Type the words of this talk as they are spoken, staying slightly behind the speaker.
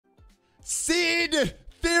Seed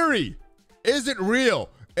theory. Is it real?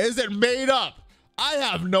 Is it made up? I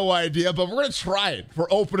have no idea, but we're going to try it for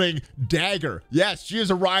opening Dagger. Yes, she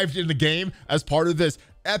has arrived in the game as part of this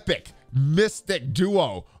epic mystic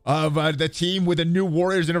duo of the team with the new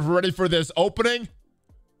warriors. And if we're ready for this opening,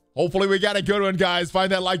 hopefully we got a good one, guys.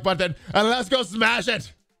 Find that like button and let's go smash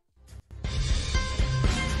it.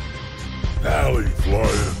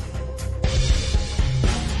 ValleyFlyin.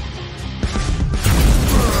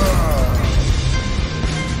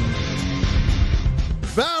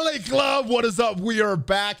 Valley Club, what is up? We are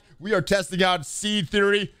back. We are testing out seed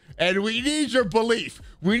theory, and we need your belief.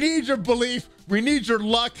 We need your belief. We need your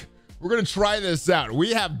luck. We're going to try this out.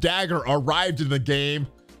 We have Dagger arrived in the game.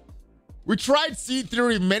 We tried seed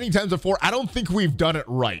theory many times before. I don't think we've done it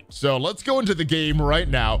right. So let's go into the game right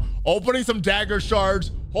now. Opening some Dagger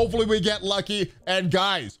shards. Hopefully we get lucky. And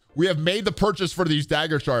guys, we have made the purchase for these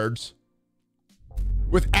Dagger shards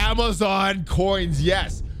with Amazon coins.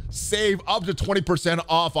 Yes. Save up to 20%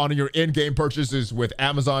 off on your in-game purchases with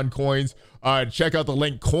Amazon coins. Check out the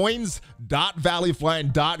link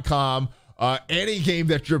coins.valleyflyin.com. Any game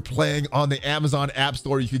that you're playing on the Amazon App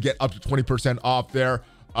Store, you can get up to 20% off there.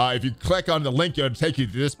 If you click on the link, it'll take you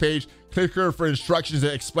to this page. Click here for instructions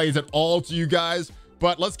that explains it all to you guys.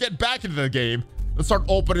 But let's get back into the game. Let's start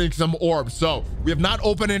opening some orbs. So we have not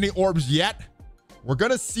opened any orbs yet. We're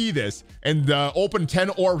going to see this and open 10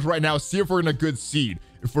 orbs right now. See if we're in a good seed.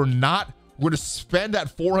 If we're not, we're going to spend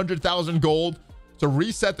that 400,000 gold to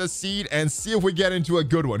reset the seed and see if we get into a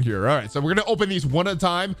good one here. All right, so we're going to open these one at a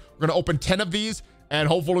time. We're going to open 10 of these and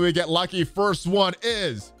hopefully we get lucky. First one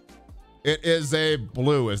is, it is a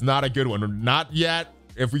blue. It's not a good one. Not yet.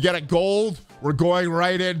 If we get a gold, we're going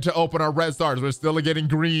right in to open our red stars. We're still getting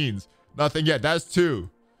greens. Nothing yet. That's 2.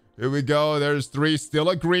 Here we go. There's 3. Still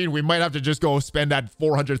a green. We might have to just go spend that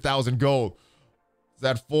 400,000 gold. Is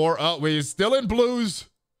that 4? Oh, we're still in blues.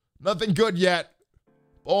 Nothing good yet.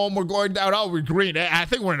 Boom, we're going down. Oh, we're green. I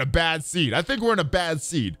think we're in a bad seed. I'm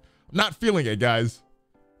not feeling it, guys.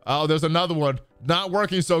 Oh, there's another one. Not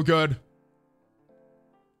working so good.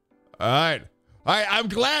 All right. I'm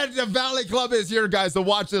glad the Valley Club is here, guys, to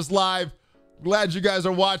watch this live. Glad you guys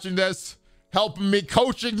are watching this, helping me,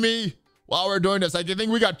 coaching me while we're doing this. I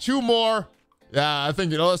think we got 2 more. Yeah, I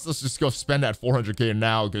think, let's just go spend that 400K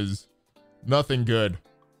now because nothing good.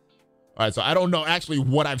 All right, so I don't know actually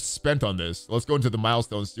what I've spent on this. Let's go into the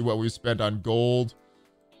milestones, see what we've spent on gold.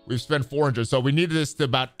 We've spent 400, so we need this to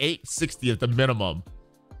about 860 at the minimum.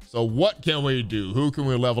 So what can we do? Who can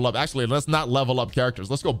we level up? Actually, let's not level up characters.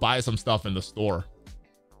 Let's go buy some stuff in the store.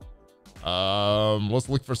 Let's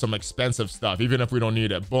look for some expensive stuff, even if we don't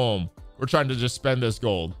need it. Boom. We're trying to just spend this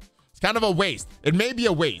gold. It's kind of a waste. It may be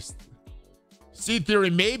a waste. Seed theory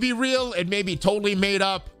may be real. It may be totally made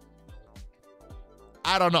up.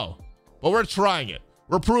 I don't know. But we're trying it.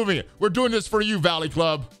 We're proving it. We're doing this for you, Valley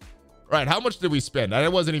Club. All right, how much did we spend? I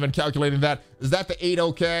wasn't even calculating that. Is that the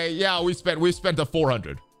 8OK? Yeah, we spent the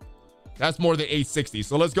 400. That's more than 860.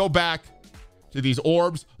 So let's go back to these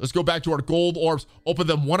orbs. Let's go back to our gold orbs. Open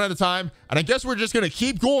them one at a time. And I guess we're just gonna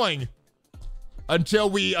keep going until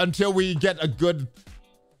we get a good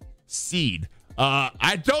seed.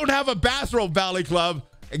 I don't have a bathrobe, Valley Club.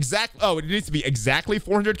 Oh, it needs to be exactly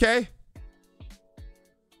 400K?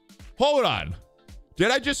 Hold on. Did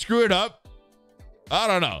I just screw it up? I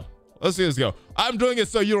don't know. Let's see this go. I'm doing it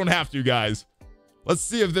so you don't have to, guys. Let's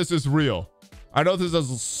see if this is real. I know this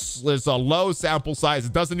is a low sample size.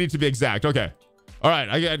 It doesn't need to be exact. Okay. All right.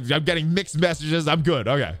 I'm getting mixed messages. I'm good.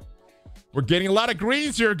 Okay. We're getting a lot of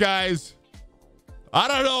greens here, guys. I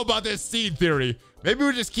don't know about this seed theory. Maybe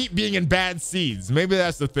we just keep being in bad seeds. Maybe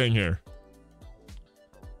that's the thing here.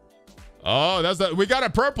 Oh, we got a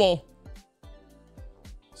purple.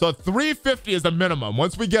 So 350 is the minimum.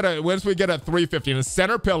 Once we get a 350 in the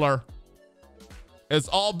center pillar, it's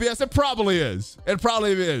all BS. It probably is. It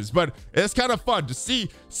probably is, but it's kind of fun to see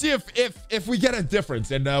if we get a difference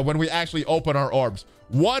in when we actually open our orbs.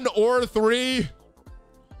 1 or 3.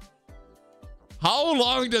 How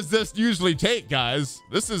long does this usually take, guys?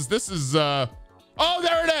 This is oh,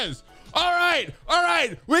 there it is. All right.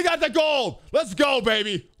 We got the gold. Let's go,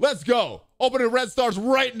 baby. Let's go. Opening red stars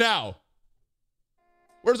right now.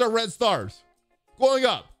 Where's our red stars? Going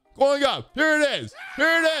up. Here it is.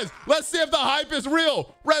 Let's see if the hype is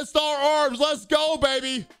real. Red star orbs. Let's go,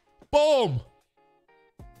 baby. Boom.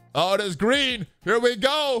 Oh, it is green. Here we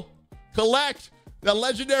go. Collect the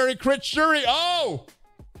legendary crit Shuri. Oh,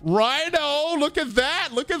 Rhino. Look at that.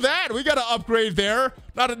 We got to upgrade there.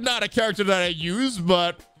 Not a character that I use,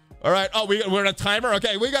 but all right. Oh, we're in a timer.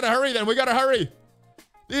 Okay, we got to hurry then.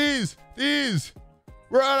 These.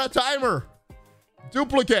 We're on a timer.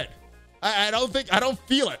 Duplicate. I don't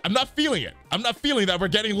feel it. I'm not feeling it. I'm not feeling that we're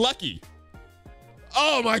getting lucky.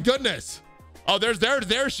 Oh my goodness. Oh,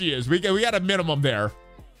 there she is. We got a minimum there.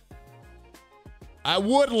 I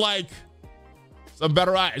would like some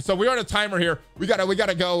better eyes. So we're on a timer here. We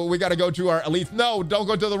gotta go to our elite. No, don't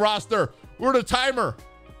go to the roster. We're on a timer.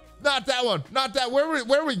 Not that one. Not that. Where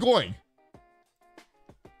are we going?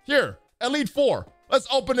 Here, Elite 4. Let's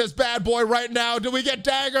open this bad boy right now. Do we get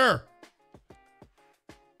Dagger?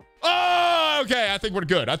 Oh, okay. I think we're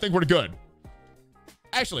good. I think we're good.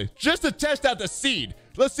 Actually, just to test out the seed,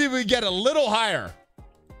 let's see if we get a little higher.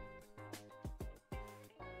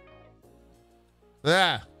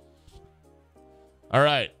 Yeah. All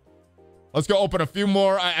right. Let's go open a few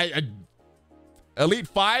more. Elite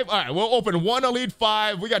 5. All right, we'll open one Elite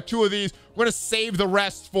 5. We got 2 of these. We're going to save the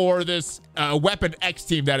rest for this Weapon X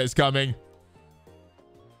team that is coming.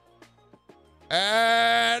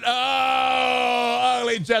 And, oh,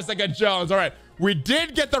 ugly Jessica Jones. All right. We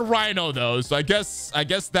did get the Rhino, though, so I guess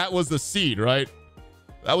that was the seed, right?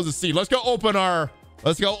 That was the seed. Let's go open our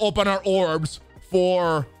orbs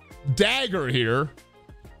for Dagger here.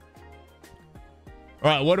 All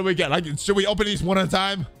right, what do we get? Should we open these one at a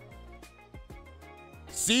time?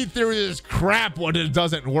 Seed theory is crap when it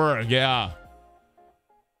doesn't work. Yeah.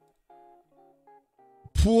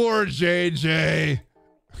 Poor JJ.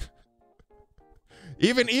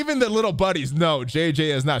 Even the little buddies know JJ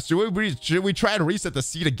is not. Should we try to reset the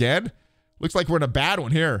seed again? Looks like we're in a bad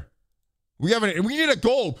one here. We need a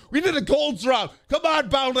gold. We need a gold drop. Come on,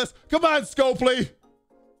 Boundless. Come on, Scopely.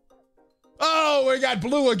 Oh, we got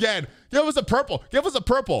blue again. Give us a purple. Give us a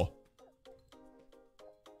purple.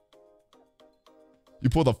 You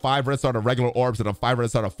pull the 5 red star to regular orbs and a 5 red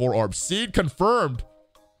star to 4 orbs. Seed confirmed.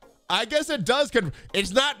 I guess it does.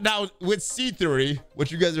 It's not now with seed theory. What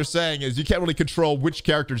you guys are saying is you can't really control which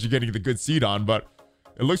characters you're getting the good seed on, but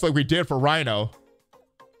it looks like we did for Rhino.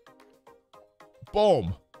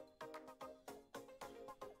 Boom.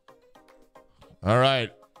 All right.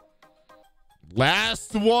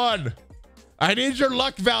 Last one. I need your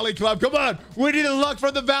luck, Valley Club. Come on. We need the luck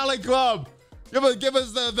from the Valley Club. Give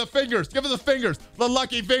us the fingers. Give us the fingers. The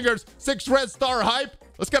lucky fingers. 6 red star hype.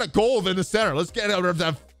 Let's get a gold in the center. Let's get out of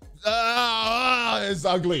that. It's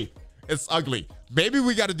ugly. It's ugly. Maybe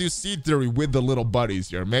we got to do seed theory with the little buddies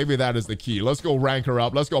here. Maybe that is the key. Let's go rank her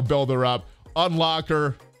up. Let's go build her up. Unlock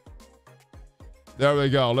her. There we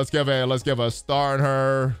go. Let's give a star in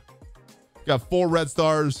her. Got 4 red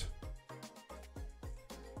stars.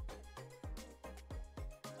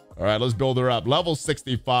 All right, let's build her up. Level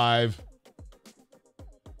 65.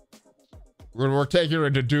 We're taking her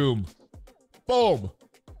into Doom. Boom.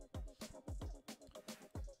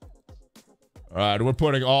 All right, we're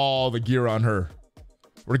putting all the gear on her.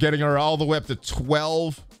 We're getting her all the way up to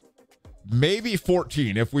 12, maybe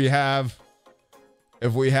 14 if we have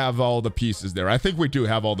all the pieces there. I think we do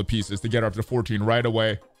have all the pieces to get her up to 14 right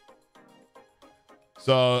away.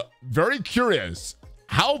 So, very curious.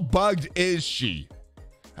 How bugged is she?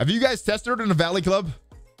 Have you guys tested her in the Valley Club?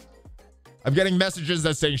 I'm getting messages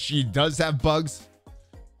that saying she does have bugs.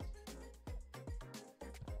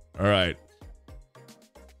 All right.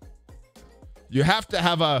 You have to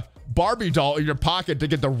have a Barbie doll in your pocket to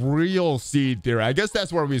get the real seed theory. I guess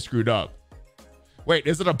that's where we screwed up. Wait,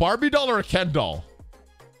 is it a Barbie doll or a Ken doll?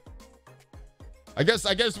 I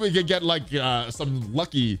guess we could get like some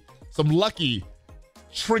lucky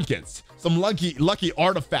trinkets, some lucky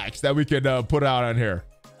artifacts that we could put out on here.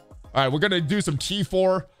 All right, we're gonna do some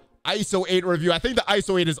T4 ISO 8 review. I think the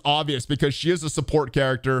ISO 8 is obvious because she is a support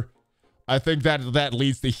character. I think that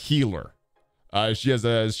leads to healer. She has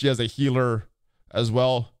a healer as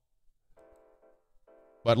well.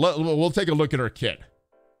 But we'll take a look at her kit.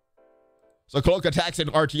 So Cloak attacks in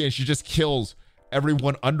RT and she just kills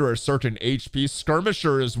everyone under a certain HP.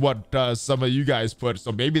 Skirmisher is what some of you guys put.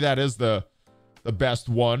 So maybe that is the best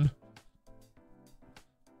one.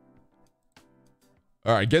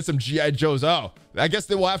 All right, get some G.I. Joes. Oh, I guess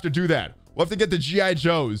they will have to do that. We'll have to get the G.I.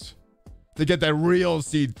 Joes to get that real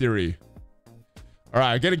seed theory. All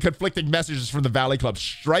right, getting conflicting messages from the Valley Club.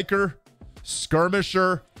 Striker,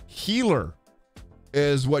 Skirmisher, Healer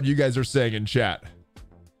is what you guys are saying in chat.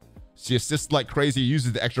 She assists like crazy,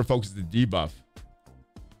 uses the extra focus to debuff.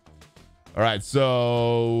 All right,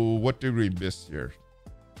 so what did we miss here?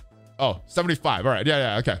 Oh, 75. All right,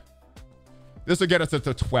 yeah, okay. This will get us up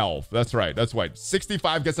to 12. That's right.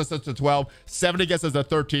 65 gets us up to 12. 70 gets us to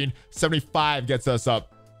 13. 75 gets us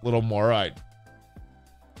up a little more. All right.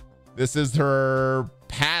 This is her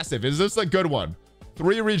passive. Is this a good one?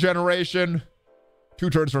 3 regeneration.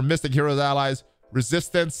 2 turns for Mystic Heroes allies.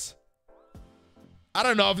 Resistance. I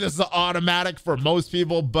don't know if this is automatic for most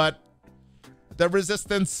people, but the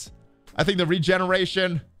resistance. I think the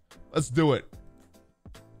regeneration. Let's do it.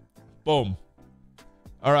 Boom.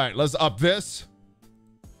 All right, let's up this.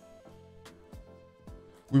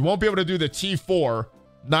 We won't be able to do the T4,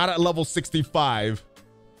 not at level 65.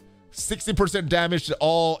 60% damage to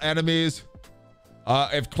all enemies.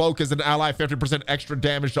 If Cloak is an ally, 50% extra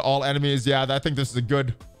damage to all enemies. Yeah, I think this is a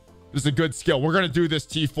good skill. We're gonna do this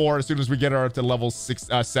T4 as soon as we get her to level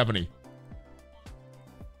 70.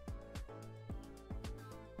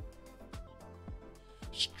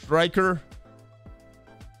 Striker.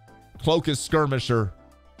 Cloak is skirmisher.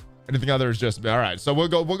 Anything other is just all right. So we'll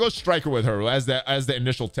go striker with her as the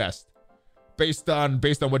initial test, based on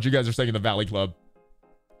what you guys are saying in the Valley Club.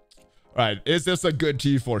 All right, is this a good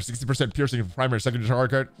T4? 60% piercing from primary, secondary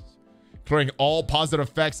target, clearing all positive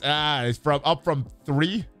effects. It's from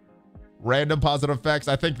 3 random positive effects.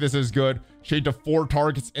 I think this is good. Change to 4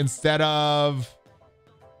 targets instead of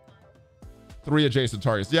 3 adjacent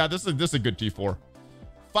targets. Yeah, this is a good T4.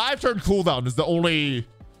 5-turn cooldown is the only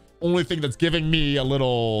thing that's giving me a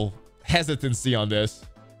little hesitancy on this.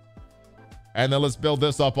 And then let's build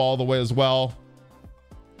this up all the way as well.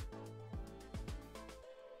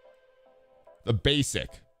 The basic.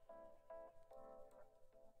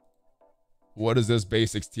 What is this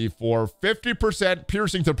basics T4? 50%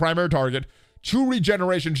 piercing to primary target, 2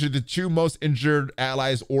 regeneration to the 2 most injured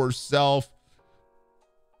allies or self.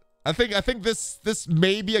 I think this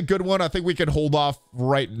may be a good one. I think we can hold off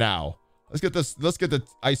right now. Let's get the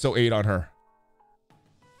ISO 8 on her.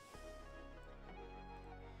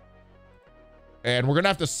 And we're gonna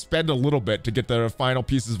have to spend a little bit to get the final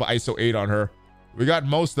pieces of ISO 8 on her. We got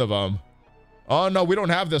most of them. Oh no, we don't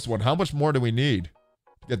have this one. How much more do we need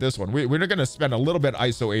to get this one? We're gonna spend a little bit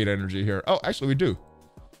ISO 8 energy here. Oh, actually we do.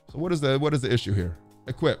 So what is the issue here?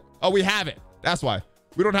 Equip. Oh, we have it. That's why.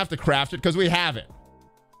 We don't have to craft it because we have it.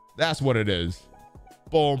 That's what it is.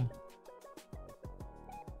 Boom.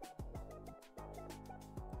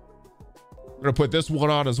 We're gonna put this one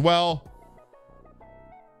on as well.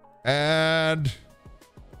 And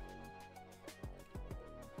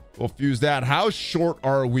we'll fuse that. How short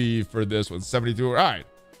are we for this one? 72. All right.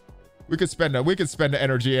 We could spend the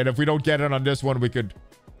energy, and if we don't get it on this one, we could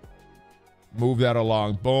move that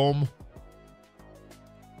along. Boom.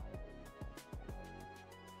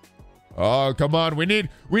 Oh, come on. We need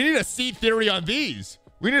a C theory on these.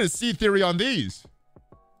 We need a C theory on these.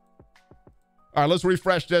 All right, let's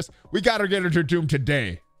refresh this. We got to get into Doom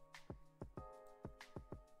today.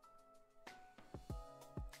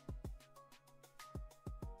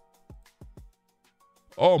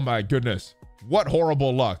 Oh my goodness. What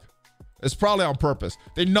horrible luck. It's probably on purpose.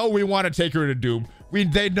 They know we want to take her to Doom.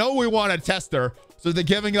 They know we want to test her. So they're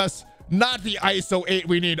giving us not the ISO 8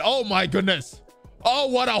 we need. Oh my goodness. Oh,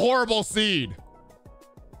 what a horrible seed.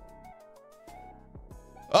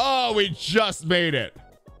 Oh, we just made it.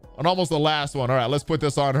 On almost the last one. All right, let's put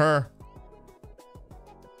this on her.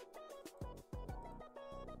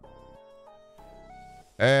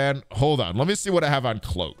 And hold on. Let me see what I have on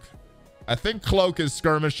Cloak. I think Cloak is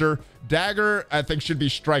skirmisher. Dagger, I think, should be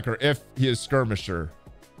striker if he is skirmisher.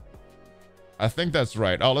 I think that's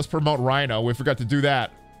right. Oh, let's promote Rhino. We forgot to do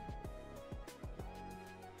that.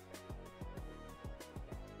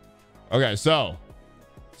 Okay, so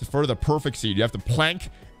for the perfect seed, you have to plank,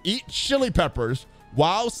 eat chili peppers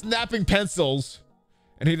while snapping pencils,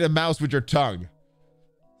 and eat a mouse with your tongue.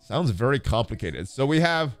 Sounds very complicated. So we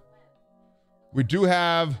do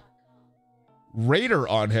have Raider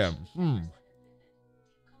on him.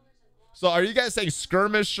 So are you guys saying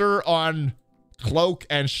skirmisher on Cloak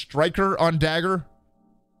and striker on Dagger?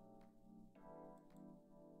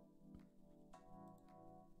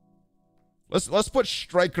 Let's put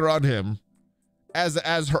striker on him as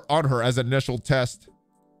her initial test.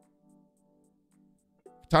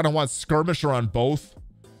 Tana wants skirmisher on both.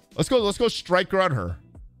 Let's go striker on her.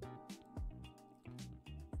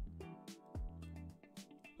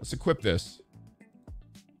 Let's equip this.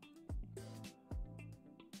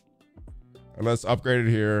 And let's upgrade it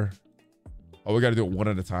here. Oh, we got to do it one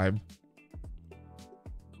at a time.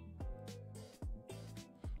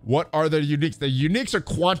 What are the uniques? The uniques are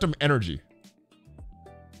quantum energy,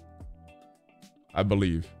 I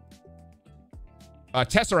believe.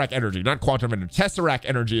 Tesseract energy, not quantum energy. Tesseract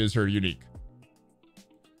energy is her unique.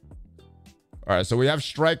 All right, so we have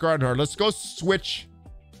striker on her. Let's go switch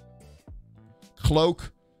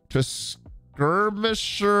Cloak to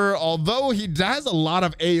skirmisher, although he has a lot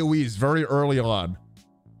of AoEs very early on.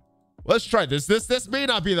 Let's try this. This may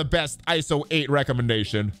not be the best ISO 8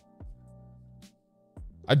 recommendation.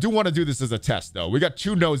 I do want to do this as a test, though. We got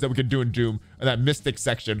 2 nodes that we can do in Doom in that Mystic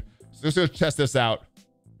section. So let's go test this out.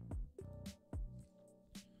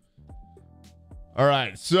 All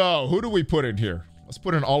right, so who do we put in here? Let's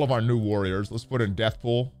put in all of our new warriors. Let's put in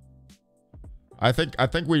Deathpool. I think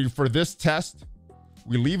we, for this test,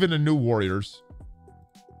 we leave in the new warriors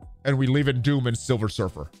and we leave in Doom and Silver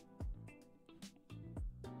Surfer.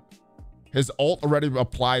 His ult already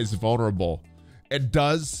applies vulnerable. It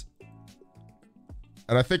does.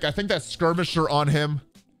 And I think that skirmisher on him,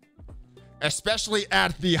 especially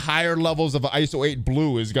at the higher levels of ISO 8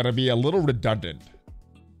 blue, is going to be a little redundant.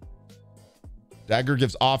 Dagger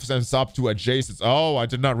gives offense up to adjacents. Oh, I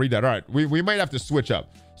did not read that. All right, we might have to switch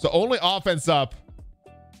up. So only offense up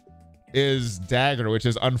is Dagger, which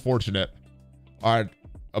is unfortunate. All right,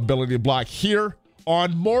 ability to block here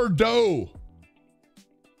on Mordo.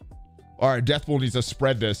 All right, Deathpool needs to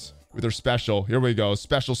spread this with her special. Here we go,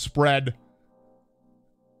 special spread.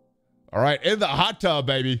 All right, in the hot tub,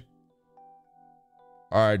 baby.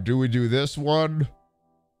 All right, do we do this one?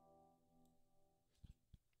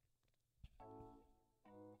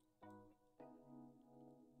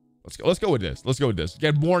 Let's go with this. Let's go with this.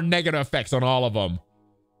 Get more negative effects on all of them.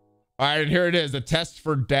 All right, and here it is, the test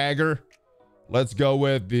for Dagger. Let's go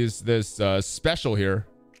with this special here.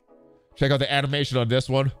 Check out the animation on this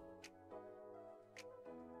one.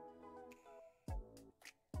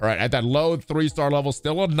 All right, at that low 3-star level,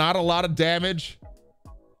 still not a lot of damage.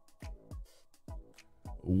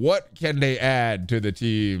 What can they add to the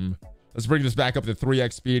team? Let's bring this back up to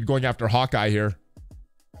 3x speed, going after Hawkeye here.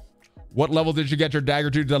 What level did you get your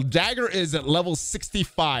Dagger to? The Dagger is at level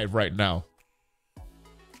 65 right now.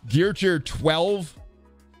 Gear tier 12.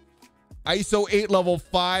 ISO 8 level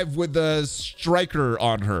 5 with the striker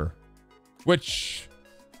on her, which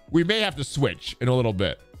we may have to switch in a little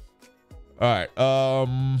bit. All right.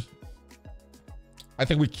 I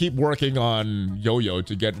think we keep working on Yo-Yo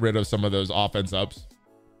to get rid of some of those offense ups.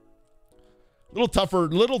 A little tougher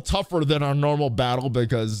than our normal battle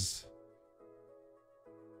because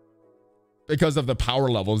of the power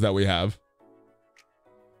levels that we have.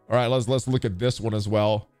 All right, let's look at this one as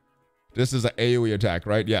well. This is an AoE attack,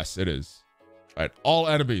 right? Yes, it is. All right, all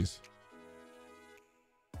enemies.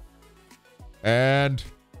 And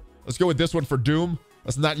let's go with this one for Doom.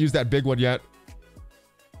 Let's not use that big one yet.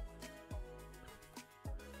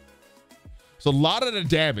 So a lot of the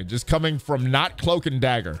damage is coming from not Cloak and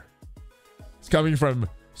Dagger. It's coming from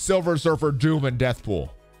Silver Surfer, Doom, and Deathpool.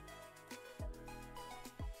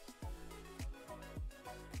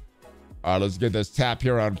 All right, let's get this tap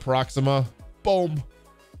here on Proxima. Boom.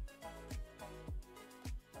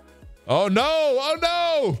 Oh no! Oh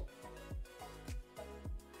no!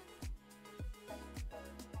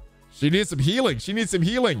 She needs some healing. She needs some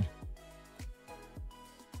healing.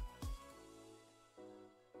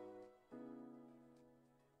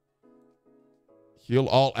 Heal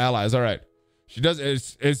all allies. All right. She does.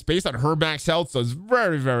 It's based on her max health, so it's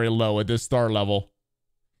very, very low at this star level.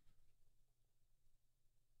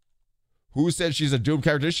 Who said she's a Doom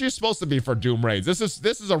character? She's supposed to be for Doom raids. This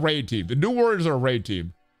is a raid team. The New Warriors are a raid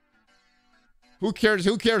team. Who cares?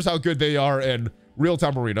 Who cares how good they are in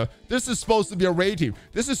real-time arena? This is supposed to be a raid team.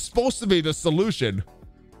 This is supposed to be the solution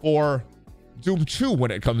for Doom 2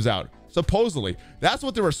 when it comes out. Supposedly. That's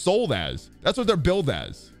what they were sold as. That's what they're billed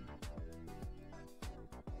as.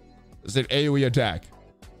 It's an AoE attack.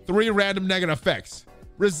 3 random negative effects.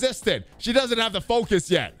 Resistant. She doesn't have the focus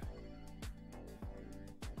yet.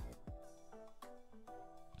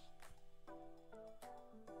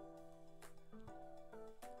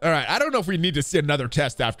 All right, I don't know if we need to see another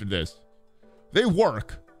test after this. They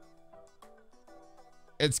work.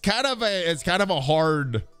 It's kind of a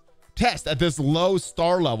hard test at this low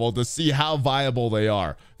star level to see how viable they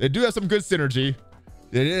are. They do have some good synergy.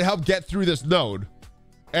 They did help get through this node.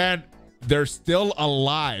 And they're still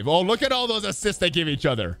alive. Oh, look at all those assists they give each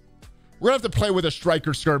other. We're gonna have to play with a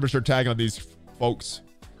striker skirmisher tag on these folks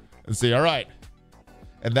and see. All right.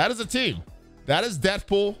 And that is a team. That is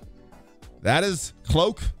Deathpool. That is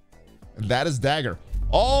Cloak, and that is Dagger.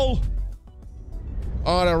 All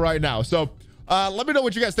on it right now. So let me know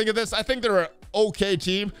what you guys think of this. I think they're an okay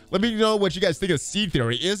team. Let me know what you guys think of Seed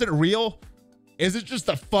Theory. Is it real? Is it just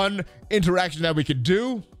a fun interaction that we could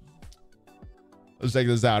do? Let's take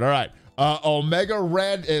this out. All right. Omega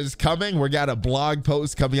Red is coming. We got a blog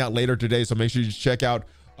post coming out later today, so make sure you check out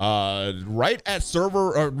right at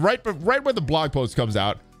server, or right when the blog post comes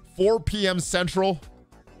out, 4 p.m. Central.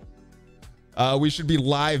 We should be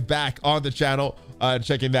live back on the channel,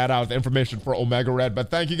 checking that out, the information for Omega Red.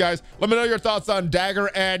 But thank you guys. Let me know your thoughts on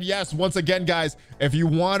Dagger. And yes, once again, guys, if you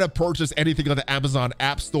want to purchase anything on the Amazon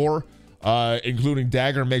App Store, including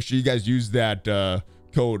Dagger, make sure you guys use that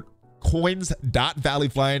code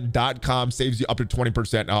coins.valleyflyin.com. Saves you up to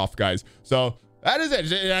 20% off, guys. So That is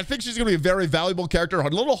it. I think she's going to be a very valuable character. A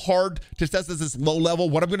little hard to test at this low level.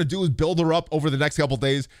 What I'm going to do is build her up over the next couple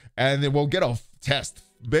days, and then we'll get a test,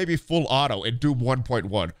 maybe full auto in Doom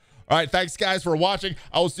 1.1. All right, thanks, guys, for watching.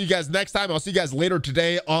 I will see you guys next time. I'll see you guys later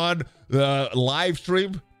today on the live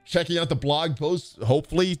stream, checking out the blog post,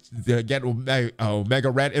 hopefully, to get Omega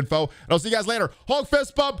Red info. And I'll see you guys later. Hulk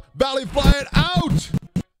fist bump, ValleyFlyin out!